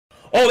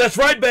Oh, that's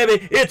right,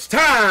 baby. It's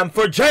time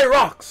for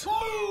J-Rocc's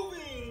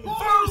Movie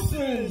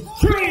versus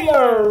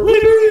Trailer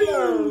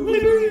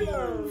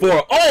Review.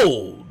 For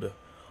old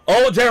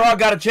J-Rocc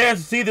got a chance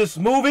to see this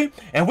movie,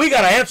 and we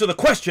got to answer the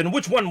question,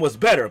 which one was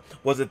better?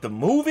 Was it the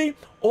movie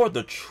or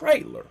the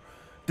trailer?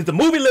 Did the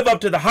movie live up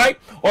to the hype,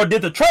 or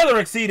did the trailer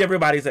exceed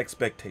everybody's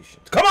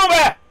expectations? Come on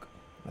back.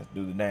 Let's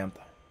do the damn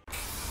thing.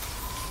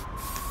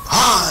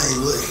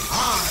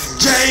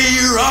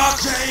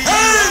 J-Rocc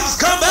has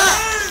come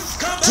back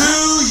to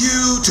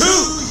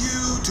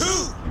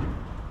YouTube.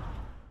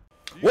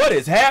 What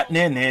is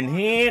happening in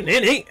here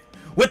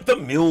with the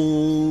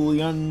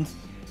millions?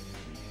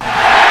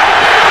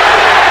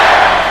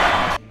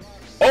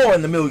 Oh,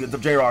 and the millions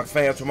of J-Rocc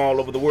fans from all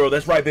over the world.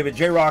 That's right, baby.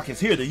 J-Rocc is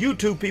here. The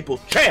YouTube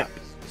people's champ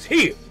is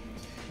here.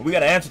 And we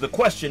got to answer the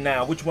question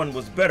now. Which one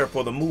was better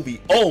for the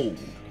movie Old?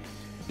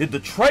 Did the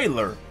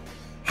trailer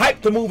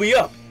hype the movie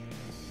up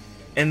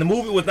and the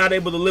movie was not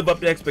able to live up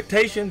to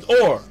expectations,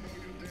 or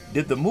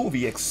did the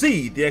movie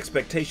exceed the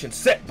expectations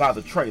set by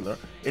the trailer?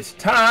 It's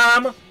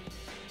time to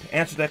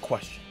answer that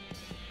question.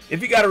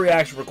 If you got a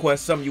reaction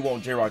request, something you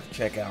want J-Rocc to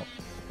check out,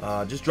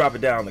 just drop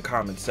it down in the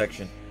comment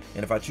section,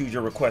 and if I choose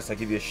your request, I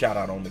give you a shout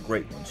out on the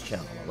Great Ones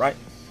channel. All right,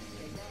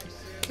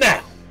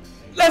 now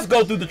let's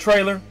go through the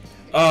trailer.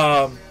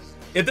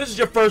 If this is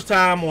your first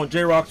time on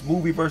J-Rocc's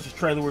movie versus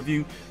trailer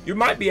review, you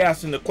might be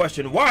asking the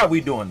question, why are we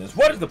doing this?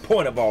 What is the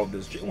point of all of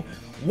this?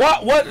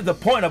 What is the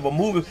point of a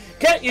movie?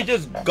 Can't you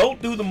just go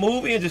through the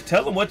movie and just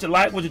tell them what you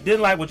like, what you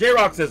didn't like? Well,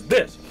 J-Rocc says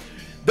this: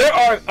 there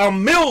are a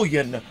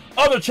million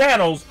other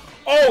channels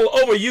all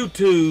over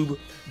YouTube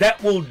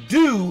that will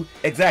do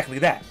exactly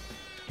that.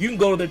 You can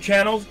go to their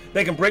channels,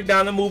 they can break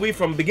down the movie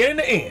from beginning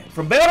to end,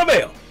 from bell to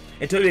bell,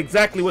 and tell you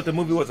exactly what the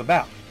movie was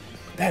about.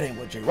 But that ain't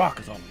what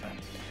J-Rocc is all about.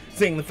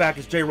 Seeing the fact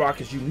is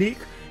J-Rocc is unique,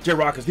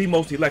 J-Rocc is the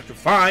most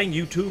electrifying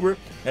YouTuber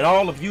in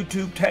all of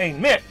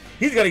YouTube-tainment.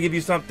 He's going to give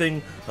you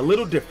something a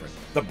little different.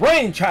 The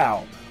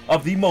brainchild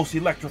of the most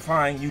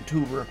electrifying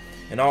YouTuber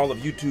in all of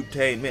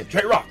YouTube-tainment.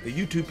 J-Rocc, the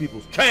YouTube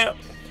people's champ,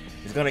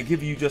 is going to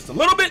give you just a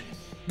little bit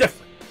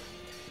different.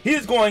 He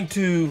is going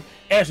to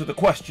answer the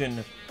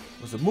question,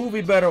 was the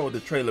movie better or the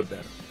trailer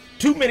better?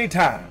 Too many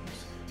times,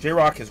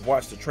 J-Rocc has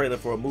watched the trailer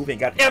for a movie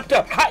and got amped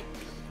up, hyped,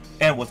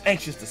 and was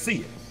anxious to see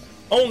it,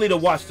 only to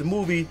watch the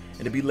movie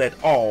and to be let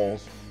all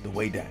the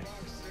way down.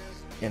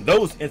 In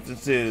those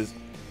instances,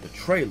 the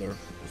trailer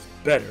was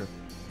better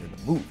than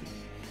the movie,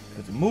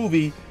 because the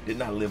movie did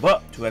not live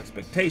up to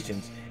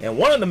expectations. And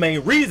one of the main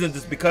reasons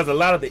is because a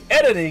lot of the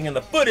editing and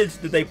the footage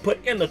that they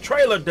put in the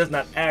trailer does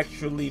not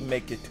actually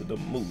make it to the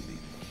movie.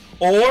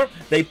 Or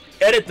they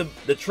edit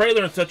the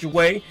trailer in such a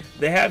way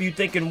they have you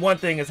thinking one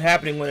thing is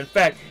happening when in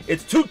fact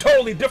it's two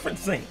totally different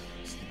scenes.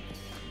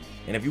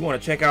 And if you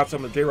want to check out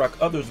some of J-Rocc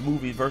others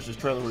movie versus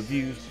trailer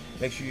reviews,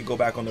 make sure you go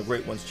back on the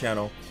Great Ones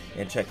channel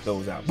and check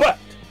those out. But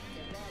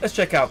let's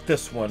check out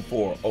this one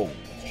for old,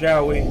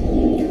 shall we?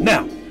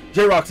 Now,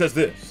 J-Rocc says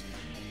this: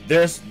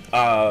 this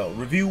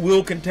review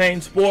will contain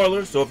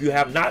spoilers, so if you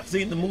have not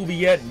seen the movie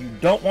yet and you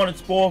don't want it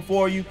spoiled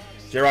for you,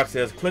 J-Rocc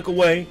says click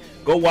away,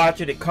 go watch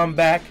it, and come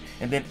back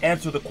and then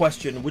answer the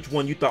question which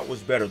one you thought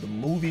was better, the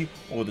movie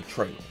or the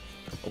trailer.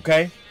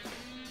 Okay?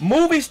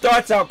 Movie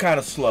starts out kind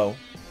of slow,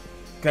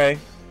 okay?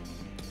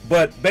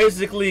 But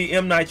basically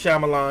M. Night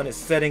Shyamalan is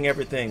setting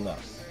everything up,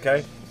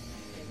 okay?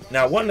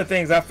 Now, one of the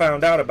things I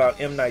found out about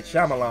M. Night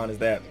Shyamalan is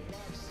that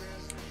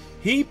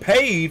he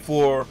paid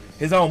for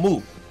his own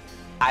movie.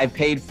 I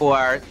paid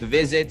for The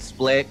Visit,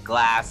 Split,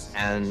 Glass,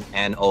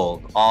 and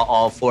Old.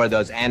 All four of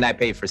those, and I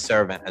paid for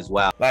Servant as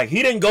well. Like,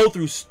 he didn't go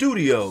through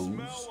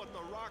studios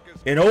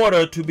in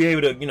order to be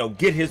able to, you know,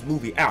 get his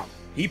movie out.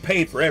 He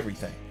paid for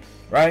everything,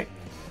 right?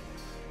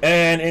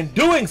 And in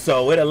doing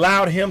so, it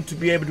allowed him to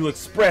be able to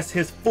express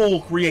his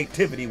full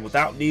creativity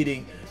without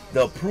needing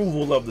the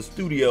approval of the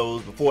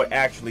studios before it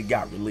actually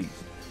got released,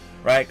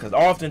 right? Because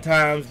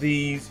oftentimes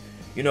these,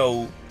 you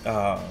know,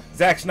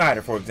 Zack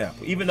Snyder, for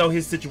example, even though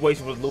his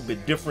situation was a little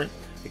bit different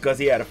because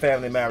he had a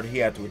family matter he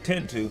had to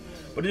attend to,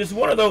 but it's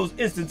one of those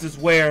instances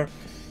where,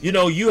 you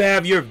know, you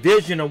have your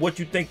vision of what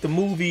you think the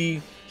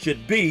movie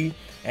should be,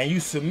 and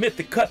you submit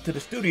the cut to the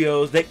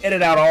studios. They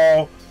edit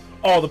out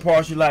all the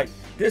parts. You're like,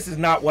 this is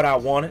not what I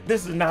wanted.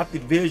 This is not the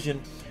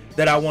vision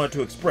that I wanted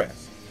to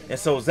express. And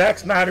so Zack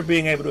Snyder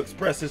being able to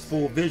express his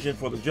full vision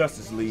for the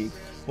Justice League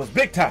was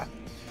big time.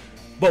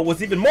 But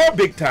what's even more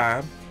big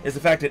time is the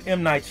fact that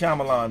M. Night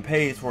Shyamalan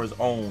pays for his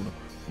own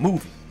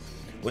movies,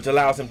 which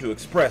allows him to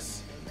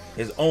express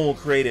his own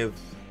creative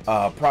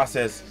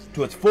process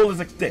to its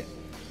fullest extent.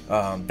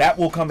 That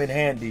will come in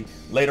handy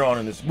later on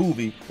in this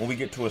movie when we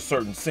get to a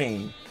certain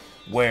scene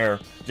where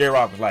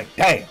J-Rocc was like,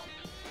 damn,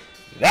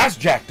 that's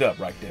jacked up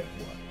right there,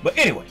 boy. But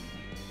anyway,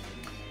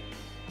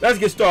 let's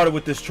get started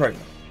with this trailer.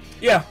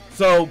 Yeah,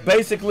 so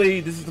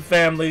basically this is the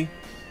family.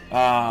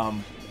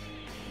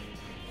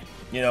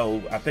 You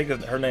know, I think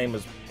her name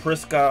is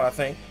Priska, I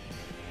think.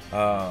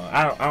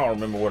 I don't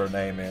remember what her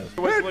name is.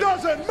 It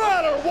doesn't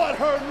matter what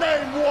her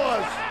name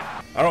was.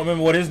 I don't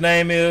remember what his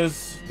name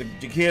is, the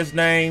kid's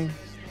name.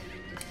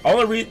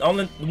 Only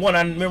one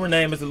I remember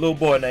name is the little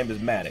boy name is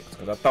Maddox,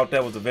 because I thought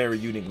that was a very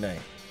unique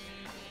name.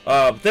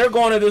 They're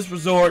going to this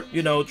resort,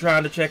 you know,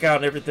 trying to check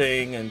out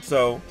everything, and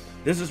so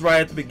this is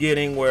right at the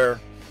beginning where,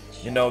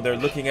 you know, they're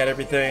looking at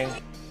everything,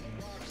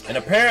 and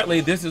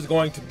apparently this is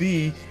going to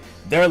be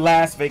their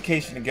last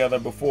vacation together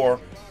before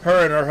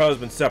her and her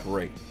husband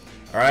separate.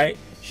 All right,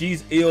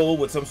 she's ill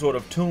with some sort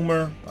of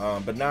tumor,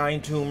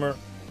 benign tumor.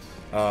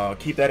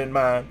 Keep that in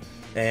mind.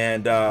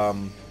 And I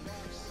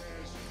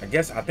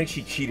think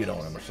she cheated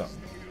on him or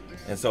something,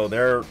 and so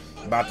they're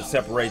about to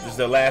separate. This is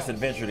their last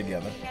adventure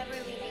together.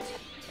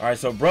 All right,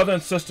 so brother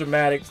and sister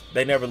Maddox,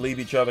 they never leave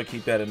each other.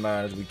 Keep that in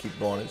mind as we keep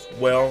going as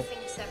well.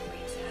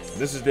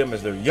 This is them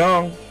as they're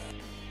young.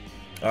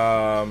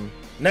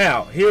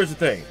 Now, here's the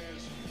thing.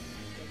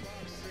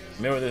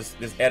 Remember this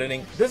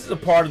editing? This is a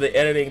part of the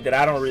editing that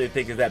I don't really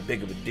think is that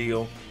big of a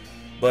deal.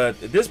 But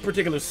this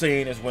particular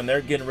scene is when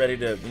they're getting ready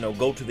to, you know,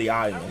 go to the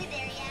island.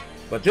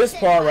 But this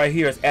part right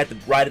here is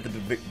right at the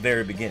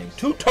very beginning.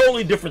 Two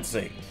totally different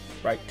scenes,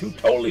 right? Two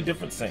totally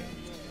different scenes.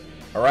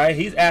 All right,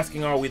 he's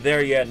asking, "Are we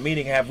there yet?"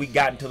 Meaning, have we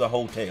gotten to the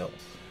hotel?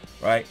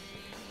 Right?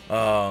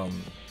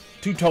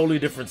 Two totally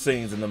different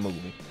scenes in the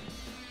movie.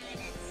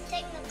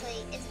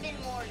 Technically, it's been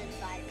more than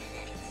 5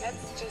 minutes.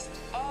 Let's just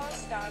all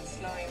start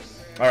slowing.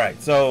 All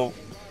right, so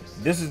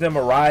this is them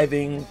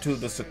arriving to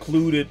the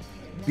secluded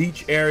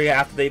beach area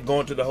after they've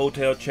gone to the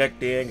hotel,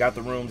 checked in, got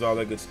the rooms, all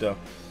that good stuff.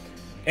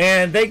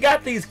 And they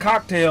got these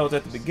cocktails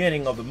at the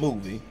beginning of the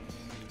movie,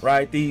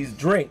 right? These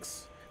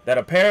drinks that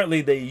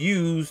apparently they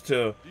use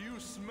to,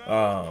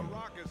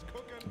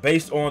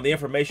 based on the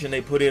information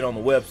they put in on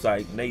the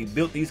website, and they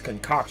built these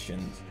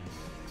concoctions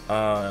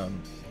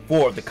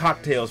for the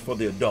cocktails for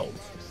the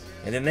adults.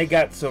 And then they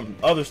got some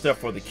other stuff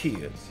for the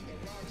kids,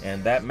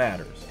 and that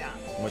matters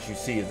once you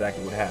see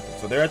exactly what happened.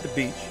 So they're at the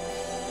beach.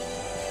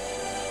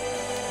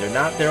 They're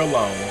not there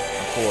alone,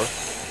 of course.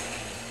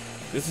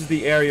 This is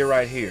the area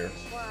right here.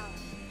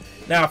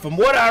 Now, from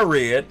what I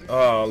read,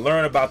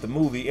 learn about the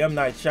movie, M.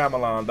 Night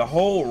Shyamalan, the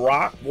whole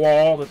rock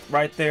wall that's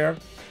right there,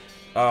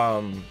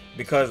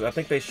 because I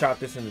think they shot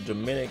this in the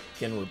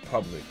Dominican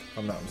Republic, if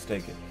I'm not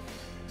mistaken.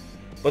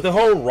 But the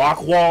whole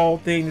rock wall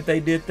thing that they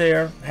did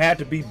there had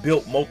to be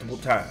built multiple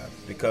times,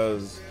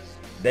 because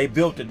they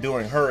built it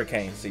during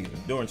hurricane season,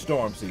 during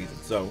storm season.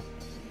 So,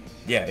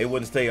 yeah, it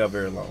wouldn't stay up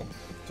very long.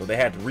 So they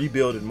had to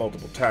rebuild it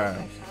multiple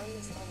times.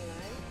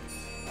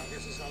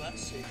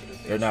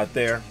 They're not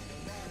there.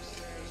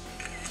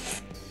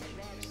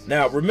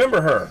 Now,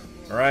 remember her,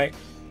 all right?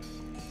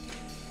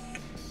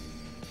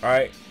 All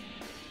right.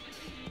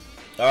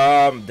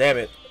 Damn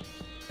it.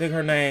 I think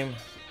her name...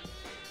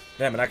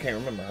 Damn it, I can't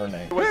remember her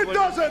name. It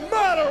doesn't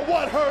matter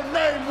what her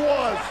name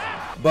was!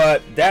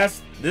 But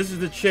this is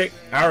the chick.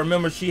 I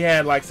remember she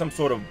had like some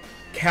sort of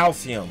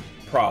calcium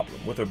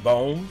problem with her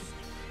bones.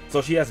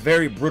 So she has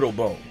very brittle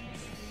bones,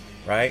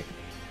 right?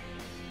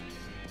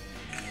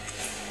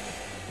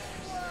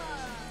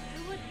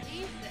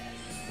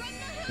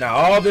 Now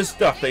all this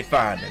stuff they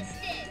finding.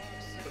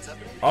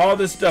 All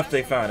this stuff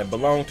they finding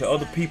belonged to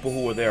other people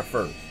who were there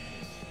first.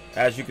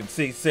 As you can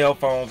see, cell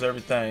phones,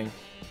 everything.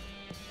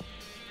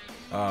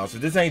 So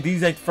these ain't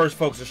the first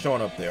folks that are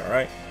showing up there, all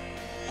right?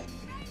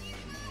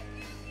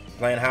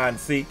 Playing hide and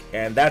seek,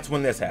 and that's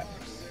when this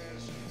happens.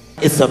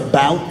 It's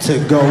about to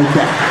go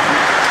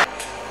down.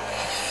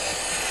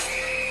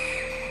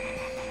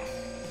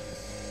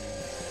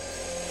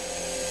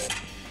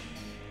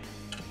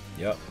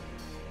 Yep.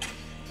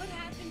 What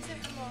happened to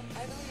her mom? I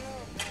don't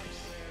know.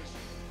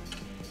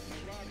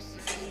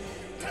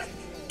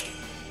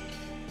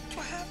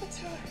 What happened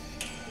to her?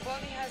 The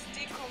body has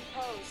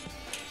decomposed.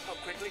 How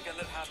quickly can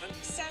that happen?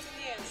 7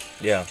 years.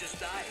 Yeah. Just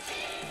died.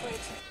 Wait.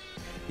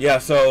 Yeah,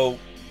 so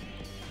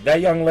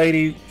that young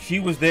lady, she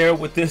was there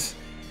with this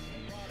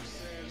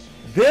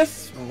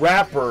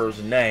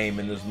rapper's name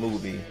in this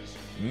movie,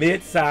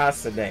 Midsize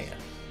Sedan.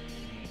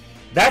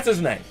 That's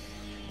his name.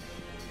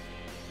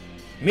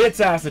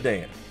 Midsize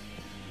Sedan.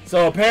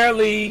 So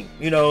apparently,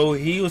 you know,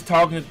 he was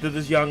talking to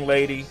this young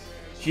lady.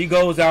 She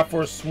goes out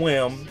for a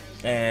swim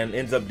and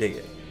ends up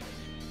dead.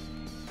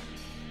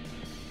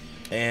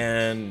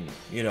 And,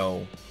 you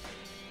know,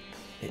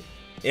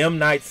 M.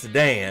 Night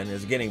Sedan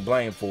is getting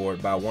blamed for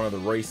it by one of the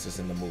racists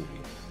in the movie.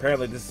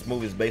 Apparently this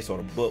movie is based on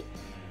a book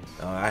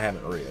I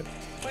haven't read.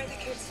 Where are the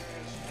kids?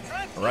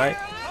 All right?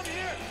 Come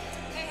here.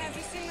 Hey, have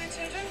you seen my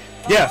children?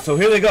 Yeah, so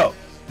here they go.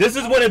 This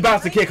is when it's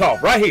about to kick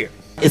off, right here.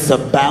 It's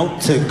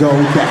about to go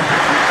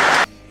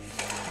down.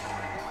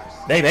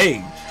 They've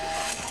aged.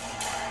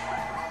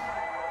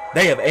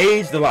 They have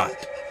aged a lot.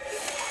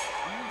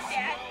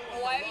 Dad,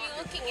 why are you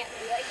looking at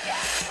me like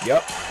that?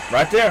 Yep,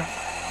 right there.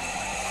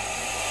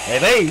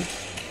 They've aged.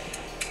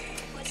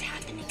 What's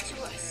happening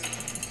to us?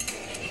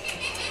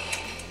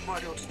 My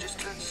daughter just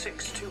turned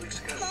 6 2 weeks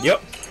ago.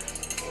 Yep.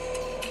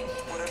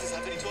 Whatever's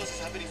happening to us is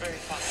happening very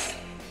fast.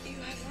 You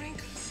have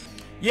wrinkles.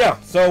 Yeah,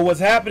 so what's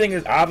happening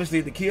is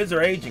obviously the kids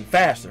are aging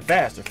faster,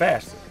 faster,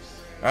 faster.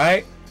 All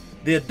right?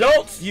 The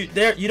adults, you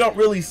don't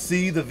really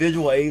see the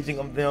visual aging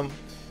of them,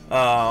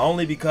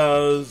 only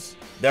because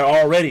they're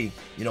already,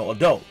 you know,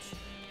 adults.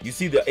 You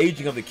see the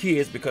aging of the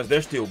kids because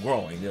they're still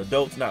growing. The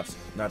adults not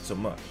so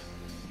much.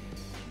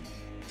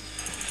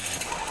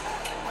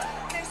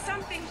 There's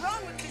something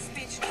wrong with this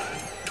bitch.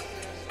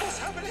 What's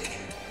happening?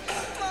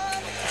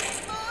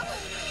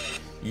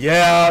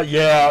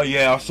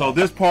 Yeah. So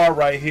this part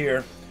right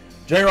here,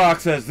 J-Rocc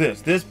says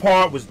this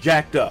part was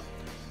jacked up,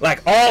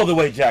 like all the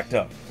way jacked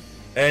up.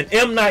 And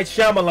M. Night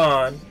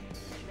Shyamalan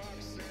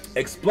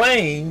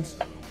explains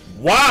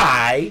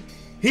why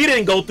he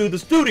didn't go through the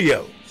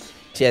studios.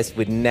 Just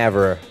would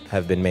never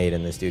have been made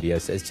in the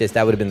studios. It's just,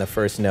 that would have been the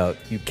first note.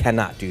 You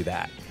cannot do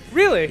that.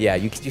 Really? Yeah,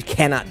 you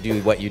cannot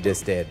do what you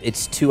just did.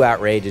 It's too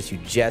outrageous. You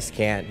just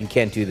can't. You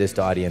can't do this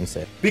to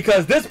audiences.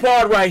 Because this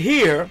part right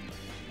here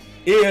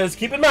is,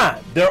 keep in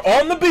mind, they're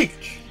on the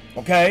beach,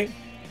 okay?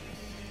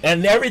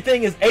 And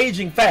everything is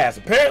aging fast.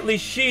 Apparently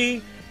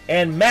she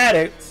and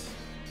Maddox,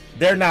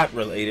 they're not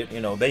related, you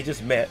know, they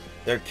just met,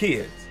 they're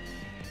kids.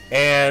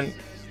 And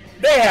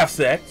they have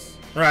sex,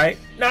 right?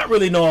 Not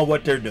really knowing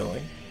what they're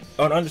doing,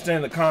 or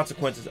understanding the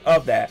consequences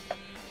of that.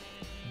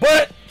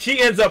 But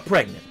she ends up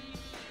pregnant.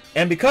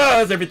 And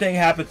because everything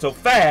happened so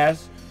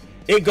fast,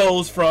 it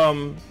goes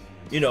from,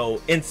 you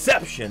know,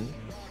 inception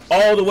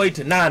all the way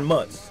to 9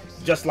 months,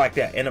 just like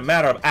that, in a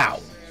matter of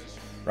hours,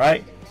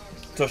 right?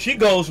 So she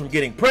goes from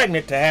getting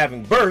pregnant to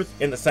having birth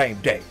in the same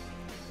day.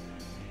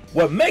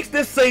 What makes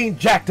this scene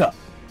jacked up,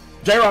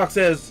 J-Rocc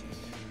says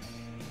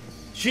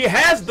she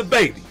has the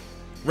baby,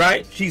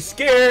 right? She's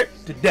scared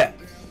to death,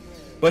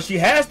 but she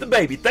has the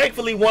baby.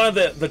 Thankfully, one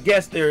of the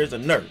guests there is a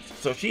nurse,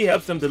 so she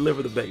helps them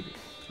deliver the baby,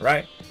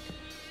 right?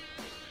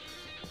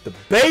 The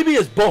baby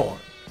is born,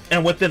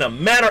 and within a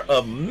matter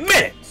of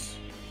minutes,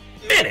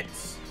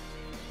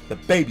 the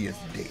baby is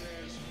dead.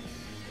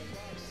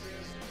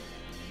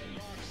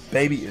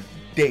 Baby is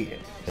dead.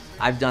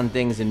 I've done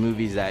things in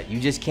movies that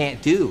you just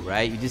can't do,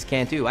 right? You just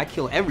can't do. I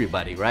kill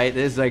everybody, right?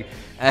 There's like,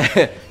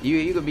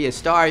 you could be a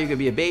star, you could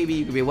be a baby,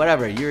 you could be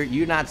whatever.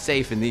 You're not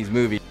safe in these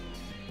movies.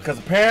 Because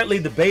apparently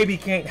the baby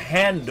can't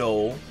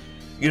handle,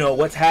 you know,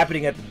 what's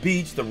happening at the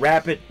beach, the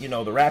rapid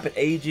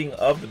aging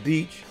of the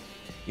beach.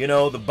 You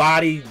know, the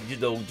body, you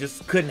know,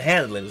 just couldn't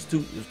handle it. It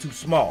was too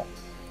small.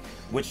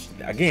 Which,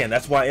 again,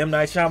 that's why M.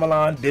 Night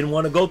Shyamalan didn't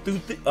want to go through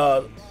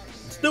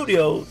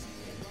studios.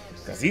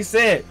 Because he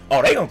said,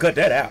 oh, they gonna cut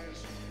that out.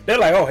 They're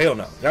like, oh, hell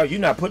no. No, you're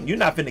not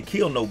finna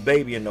kill no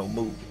baby in no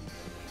movie.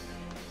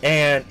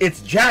 And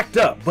it's jacked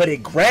up, but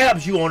it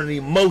grabs you on an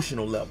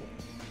emotional level.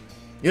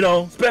 You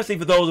know, especially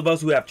for those of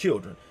us who have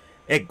children.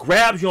 It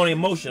grabs you on an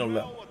emotional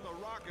level,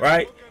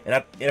 right?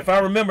 And if I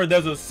remember,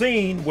 there's a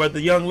scene where the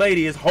young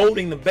lady is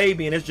holding the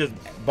baby and it's just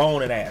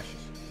bone and ashes.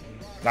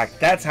 Like,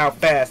 that's how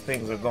fast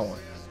things are going.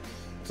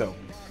 So.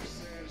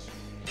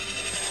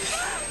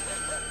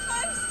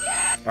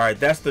 All right,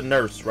 that's the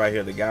nurse right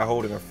here, the guy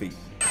holding her feet.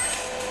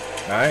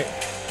 All right.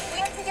 We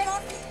have to get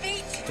off this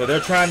beach. So they're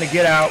trying to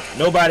get out.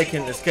 Nobody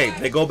can escape.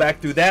 They go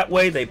back through that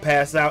way. They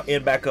pass out,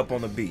 end back up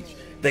on the beach.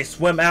 They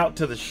swim out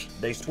to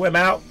they swim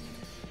out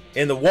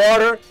in the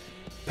water,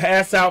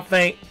 pass out,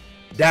 faint,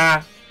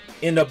 die,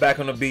 end up back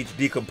on the beach,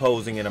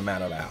 decomposing in a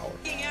matter of hours.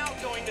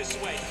 Going this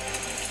way.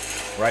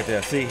 Right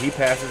there. See, he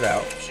passes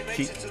out. If she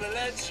makes it to the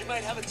ledge, she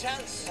might have a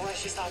chance. Why is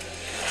she stopping?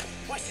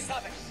 Why is she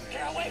stopping?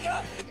 Girl, wake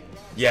up!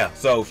 Yeah,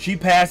 so she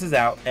passes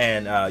out,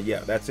 and yeah,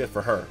 that's it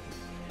for her.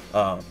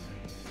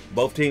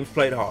 Both teams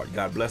played hard.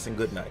 God bless and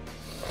good night.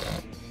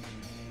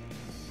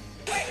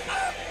 Wake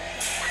up!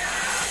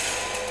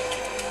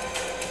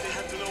 They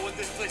have to know what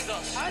this place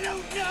does. I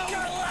don't know! You're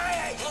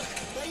lying! Look,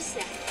 What is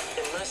that?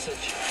 the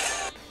message.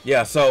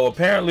 Yeah, so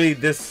apparently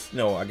this, you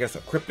know, I guess a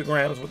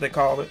cryptogram is what they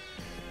call it.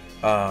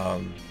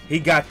 He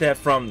got that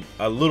from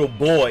a little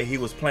boy he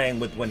was playing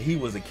with when he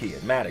was a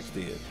kid. Maddox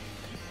did.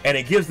 And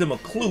it gives them a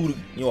clue to,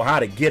 you know, how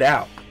to get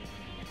out.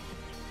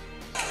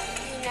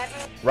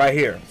 Right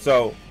here.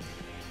 So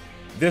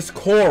this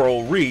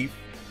coral reef,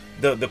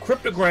 the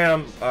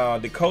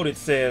cryptogram decoded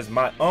says,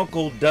 my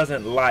uncle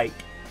doesn't like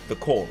the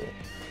coral.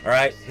 All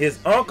right. His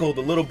uncle,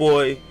 the little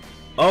boy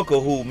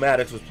uncle who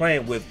Maddox was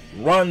playing with,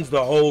 runs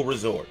the whole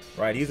resort.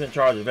 Right. He's in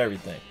charge of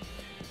everything.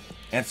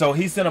 And so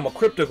he sent him a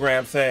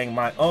cryptogram saying,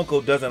 my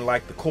uncle doesn't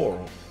like the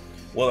coral.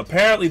 Well,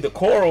 apparently the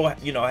coral,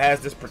 you know,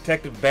 has this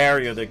protective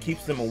barrier that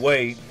keeps them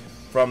away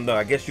from the,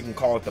 I guess you can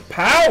call it, the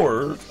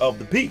powers of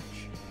the beach.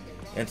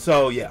 And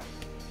so, yeah,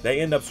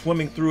 they end up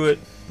swimming through it,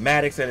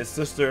 Maddox and his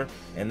sister,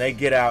 and they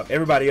get out.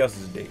 Everybody else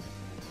is dead.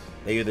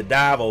 They either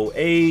die of old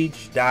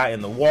age, die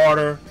in the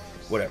water,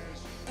 whatever.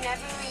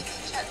 Never leave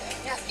each other.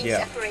 Nothing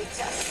Yeah.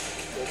 separates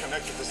us. They're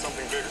connected to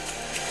something bigger.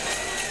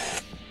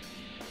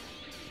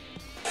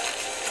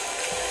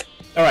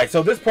 All right,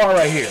 so this part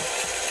right here.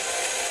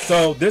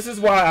 So this is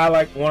why I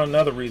like, one of the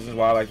other reasons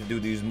why I like to do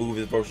these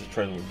movies versus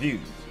trailer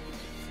reviews.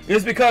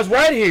 Is because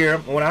right here,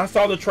 when I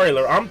saw the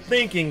trailer, I'm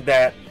thinking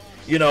that,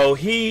 you know,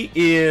 he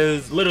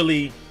is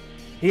literally,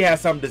 he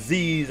has some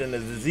disease and the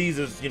disease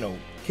is, you know,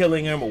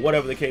 killing him or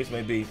whatever the case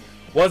may be.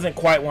 Wasn't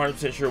quite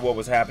 100% sure what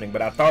was happening,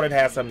 but I thought it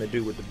had something to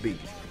do with the beach.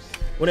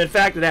 When in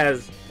fact it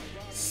has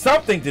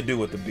something to do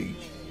with the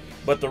beach.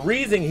 But the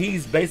reason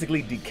he's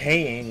basically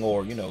decaying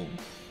or, you know,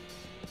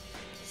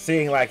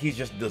 seeing like he's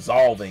just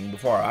dissolving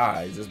before our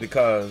eyes is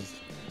because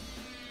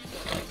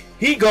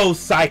he goes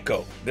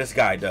psycho. This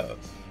guy does.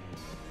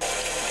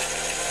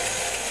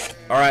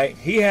 All right,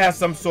 he has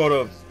some sort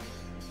of,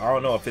 I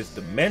don't know if it's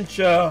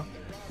dementia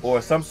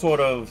or some sort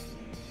of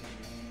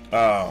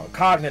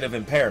cognitive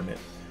impairment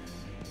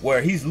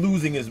where he's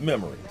losing his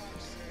memory.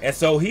 And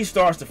so he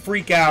starts to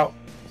freak out,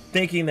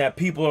 thinking that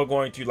people are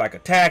going to like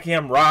attack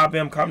him, rob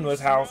him, come to his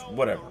house,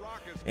 whatever.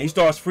 And he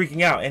starts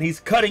freaking out, and he's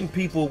cutting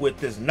people with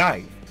this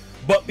knife.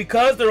 But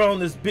because they're on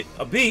this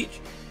beach,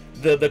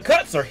 the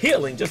cuts are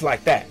healing just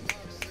like that.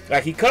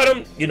 Like he cut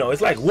him, you know,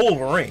 it's like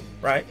Wolverine,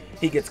 right?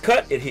 He gets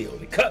cut, it heals.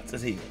 He cuts,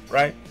 it heals,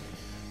 right?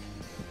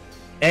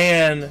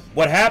 And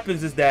what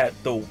happens is that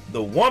the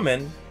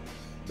woman,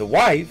 the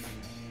wife,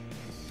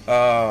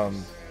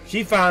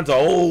 she finds an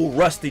old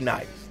rusty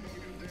knife,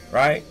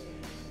 right?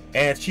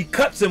 And she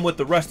cuts him with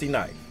the rusty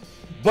knife.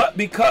 But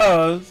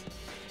because,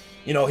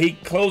 you know, he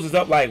closes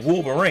up like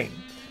Wolverine,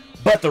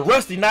 but the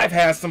rusty knife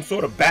has some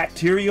sort of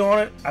bacteria on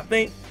it, I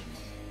think.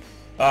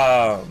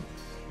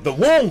 The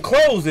wound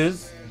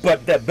closes,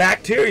 but the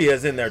bacteria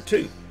is in there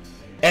too.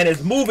 And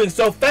it's moving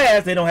so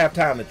fast, they don't have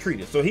time to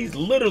treat it. So he's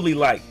literally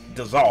like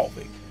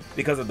dissolving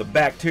because of the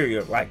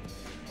bacteria, like,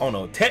 I don't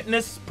know,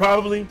 tetanus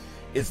probably.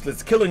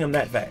 It's killing him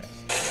that fast.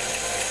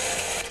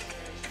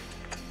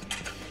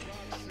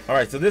 All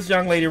right, so this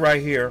young lady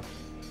right here,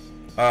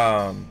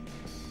 all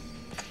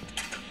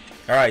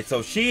right,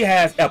 so she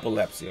has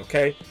epilepsy,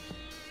 okay?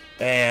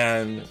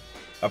 And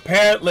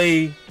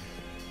apparently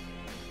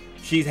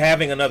she's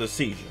having another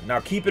seizure. Now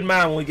keep in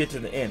mind when we get to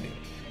the ending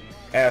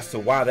as to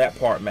why that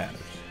part matters,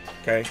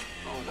 okay?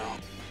 Oh no.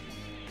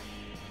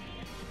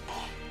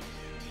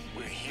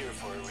 We're here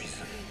for a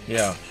reason.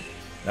 Yeah.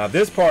 Now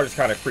this part is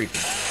kind of creepy.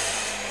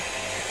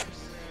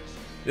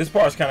 This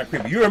part is kind of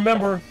creepy. You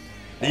remember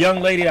the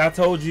young lady I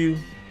told you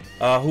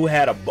who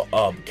had a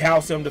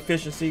calcium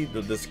deficiency,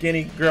 the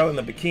skinny girl in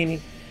the bikini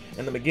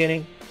in the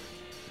beginning?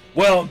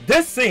 Well,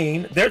 this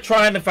scene, they're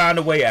trying to find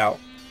a way out,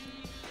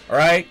 all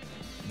right?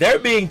 They're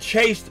being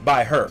chased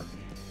by her,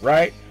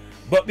 right?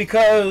 But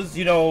because,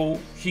 you know,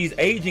 she's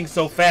aging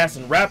so fast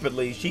and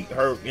rapidly,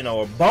 her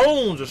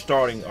bones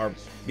are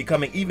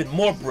becoming even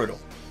more brittle.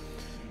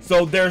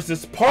 So there's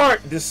this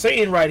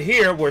scene right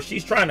here where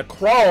she's trying to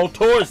crawl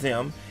towards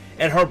him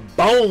and her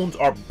bones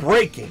are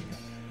breaking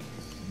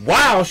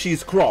while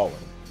she's crawling.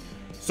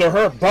 So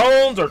her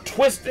bones are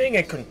twisting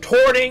and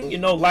contorting, you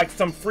know, like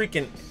some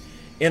freaking,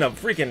 in a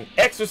freaking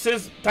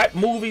Exorcist type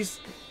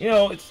movies, you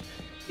know, it's,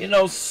 you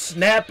know,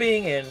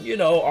 snapping and, you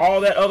know,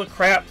 all that other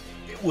crap.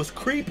 It was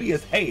creepy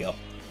as hell,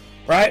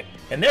 right?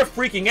 And they're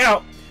freaking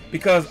out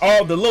because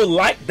all the little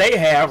light they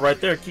have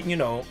right there, you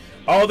know,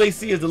 all they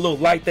see is the little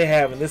light they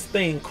have and this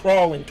thing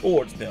crawling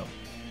towards them.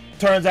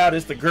 Turns out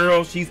it's the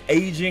girl. She's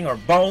aging. Her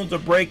bones are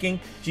breaking.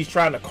 She's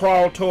trying to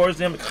crawl towards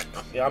them.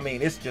 I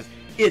mean, it's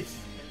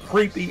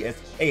creepy as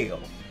hell.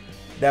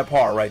 That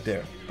part right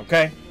there,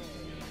 okay?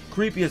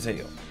 Creepy as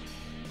hell.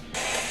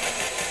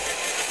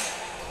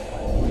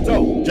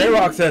 So,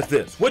 J-Rocc says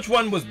this. Which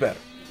one was better?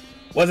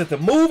 Was it the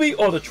movie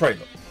or the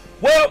trailer?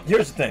 Well,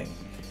 here's the thing.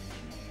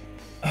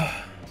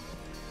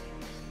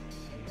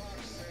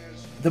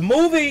 The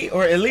movie,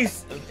 or at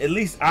least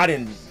I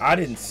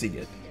didn't see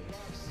it,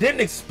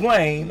 didn't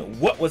explain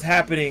what was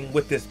happening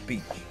with this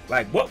beach.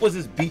 Like, what was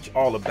this beach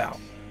all about?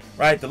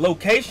 Right? The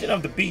location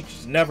of the beach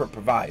is never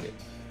provided.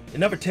 It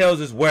never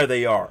tells us where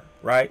they are,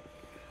 right?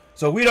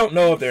 So we don't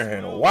know if they're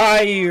in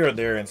Hawaii or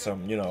they're in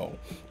some, you know,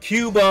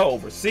 Cuba,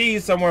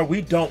 overseas somewhere. We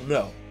don't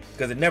know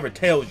because it never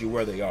tells you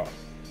where they are,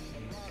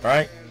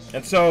 right?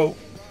 And so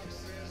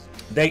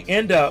they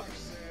end up,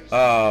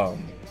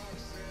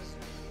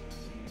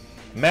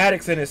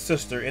 Maddox and his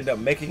sister end up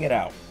making it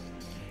out.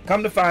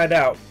 Come to find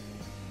out,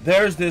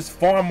 there's this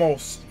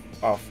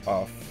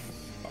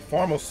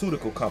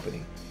pharmaceutical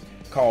company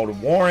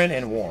called Warren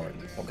and Warren,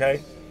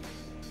 okay?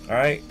 All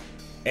right?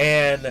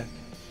 And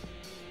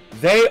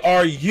they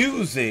are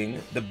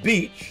using the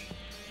beach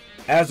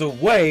as a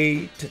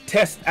way to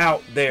test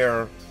out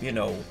their, you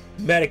know,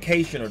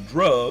 medication or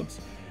drugs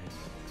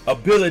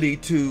ability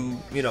to,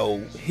 you know,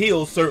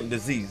 heal certain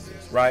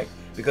diseases, right?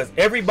 Because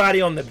everybody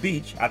on the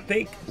beach, I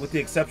think with the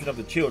exception of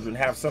the children,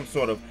 have some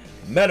sort of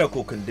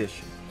medical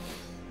condition,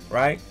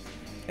 right?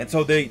 And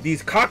so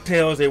these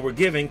cocktails they were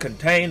giving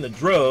contained the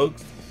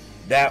drugs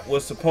that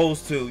was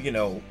supposed to, you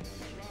know,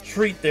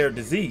 treat their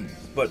disease.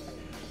 But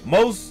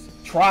most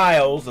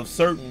trials of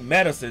certain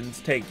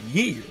medicines take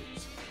years.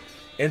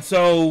 And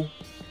so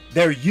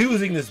they're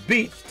using this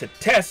beach to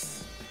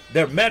test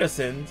their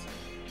medicines.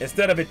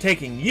 Instead of it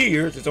taking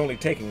years, it's only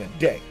taking a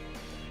day.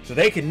 So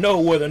they can know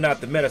whether or not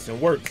the medicine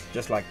works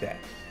just like that.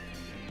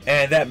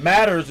 And that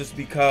matters is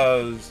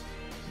because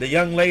the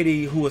young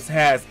lady who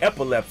has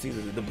epilepsy,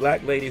 the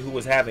black lady who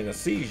was having a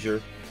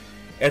seizure,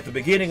 at the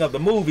beginning of the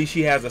movie,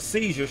 she has a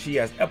seizure, she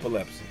has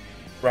epilepsy,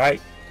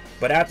 right?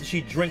 But after she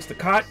drinks the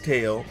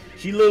cocktail,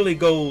 she literally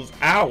goes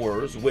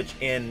hours, which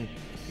in,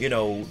 you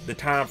know, the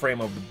time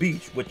frame of the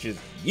beach, which is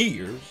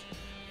years,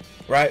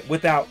 right?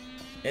 Without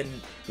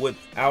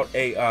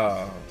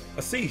a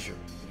seizure.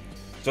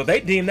 So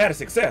they deem that a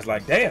success.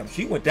 Like, damn,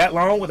 she went that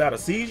long without a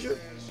seizure.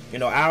 You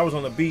know, hours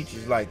on the beach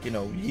is like, you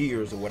know,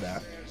 years or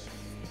whatever.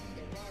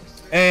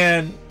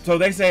 And so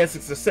they say it's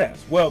a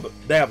success. Well,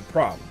 they have a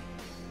problem.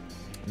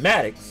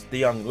 Maddox, the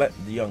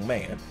young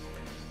man,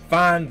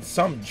 finds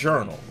some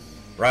journal,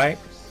 right?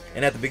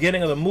 And at the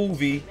beginning of the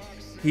movie,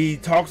 he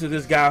talks to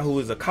this guy who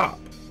is a cop.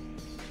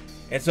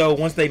 And so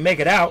once they make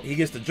it out, he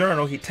gets the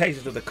journal, he takes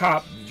it to the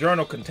cop. The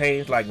journal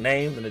contains like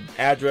names and the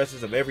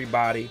addresses of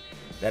everybody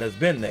that has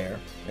been there.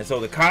 And so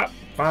the cop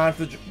finds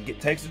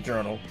takes the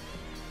journal,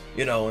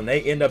 you know, and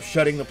they end up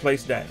shutting the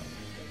place down,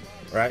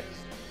 right?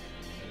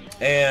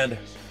 And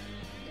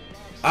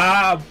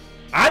I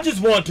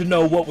just want to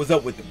know what was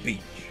up with the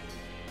beach,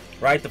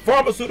 right? The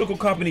pharmaceutical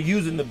company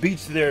using the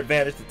beach to their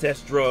advantage to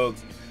test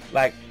drugs.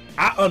 Like,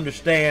 I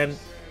understand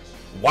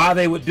why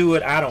they would do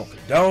it. I don't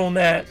condone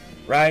that,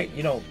 right?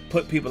 You don't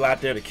put people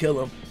out there to kill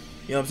them.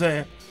 You know what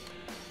I'm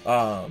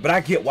saying? But I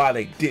get why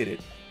they did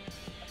it.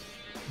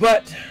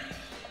 But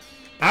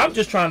I'm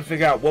just trying to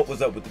figure out what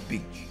was up with the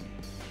beach,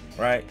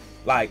 right?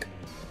 Like,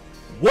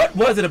 what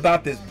was it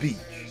about this beach?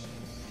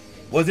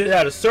 Was it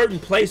at a certain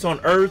place on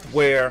Earth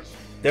where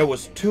there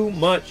was too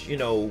much, you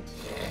know,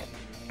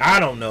 I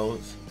don't know,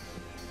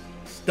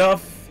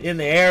 stuff in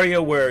the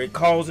area where it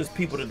causes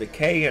people to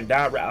decay and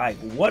die? Like,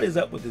 what is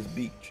up with this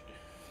beach?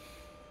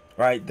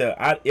 Right?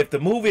 If the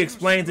movie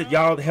explains it,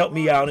 y'all help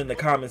me out in the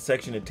comment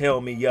section and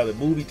tell me, yeah, the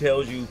movie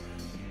tells you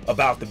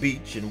about the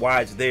beach and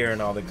why it's there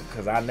and all that,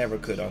 because I never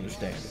could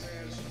understand it.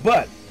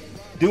 But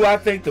do I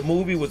think the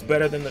movie was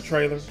better than the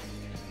trailer?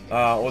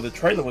 Or the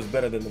trailer was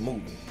better than the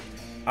movie?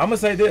 I'm going to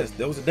say this.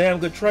 There was a damn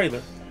good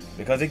trailer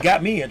because it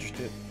got me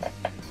interested.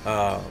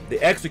 The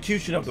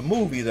execution of the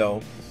movie,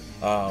 though,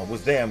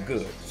 was damn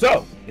good.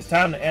 So, it's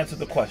time to answer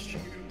the question.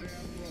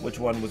 Which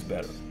one was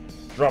better?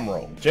 Drum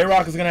roll.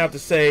 J-Rocc is going to have to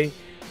say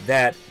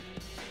that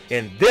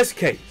in this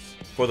case,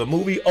 for the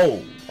movie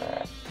Old,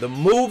 the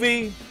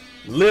movie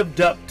lived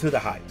up to the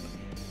hype.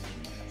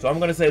 So I'm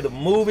going to say the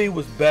movie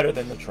was better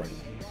than the trailer.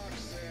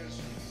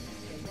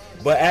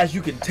 But as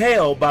you can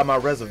tell by my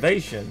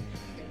reservation,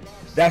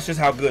 that's just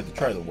how good the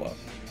trailer was,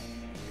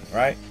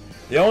 right?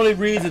 The only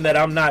reason that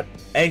I'm not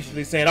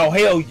anxiously saying, oh,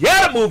 hell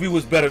yeah, the movie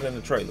was better than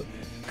the trailer,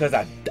 because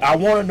I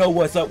want to know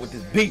what's up with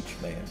this beach,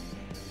 man.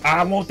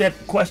 I want that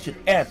question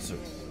answered.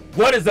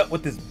 What is up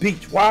with this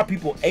beach? Why are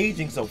people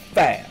aging so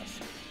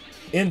fast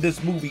in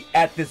this movie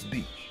at this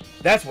beach?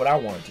 That's what I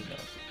wanted to know,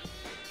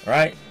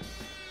 right?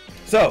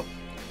 So,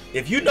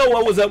 if you know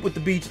what was up with the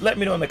beach, let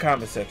me know in the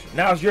comment section.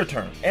 Now it's your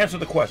turn. Answer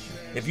the question.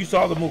 If you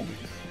saw the movie,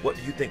 what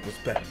do you think was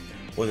better?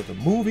 Was it the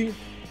movie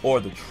or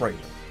the trailer?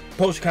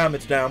 Post your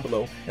comments down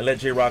below and let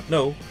J-Rocc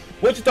know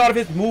what you thought of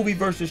his movie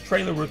versus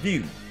trailer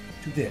review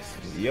to this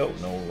video.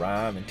 No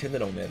rhyme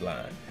intended on that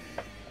line.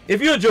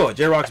 If you enjoyed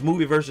J-Rocc's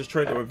movie versus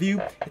trailer review,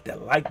 hit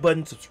that like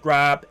button,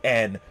 subscribe,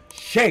 and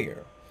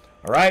share.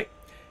 All right?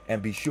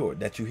 And be sure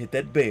that you hit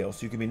that bell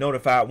so you can be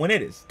notified when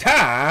it is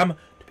time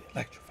to be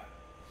electrified.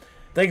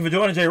 Thank you for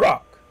joining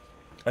J-Rocc.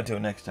 Until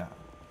next time.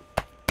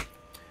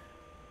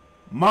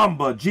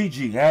 Mamba,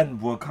 Gigi, and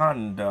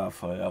Wakanda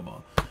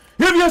forever.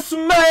 If you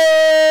smell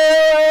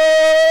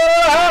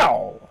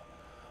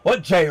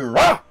what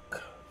J-Rocc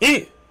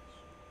is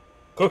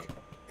cooking.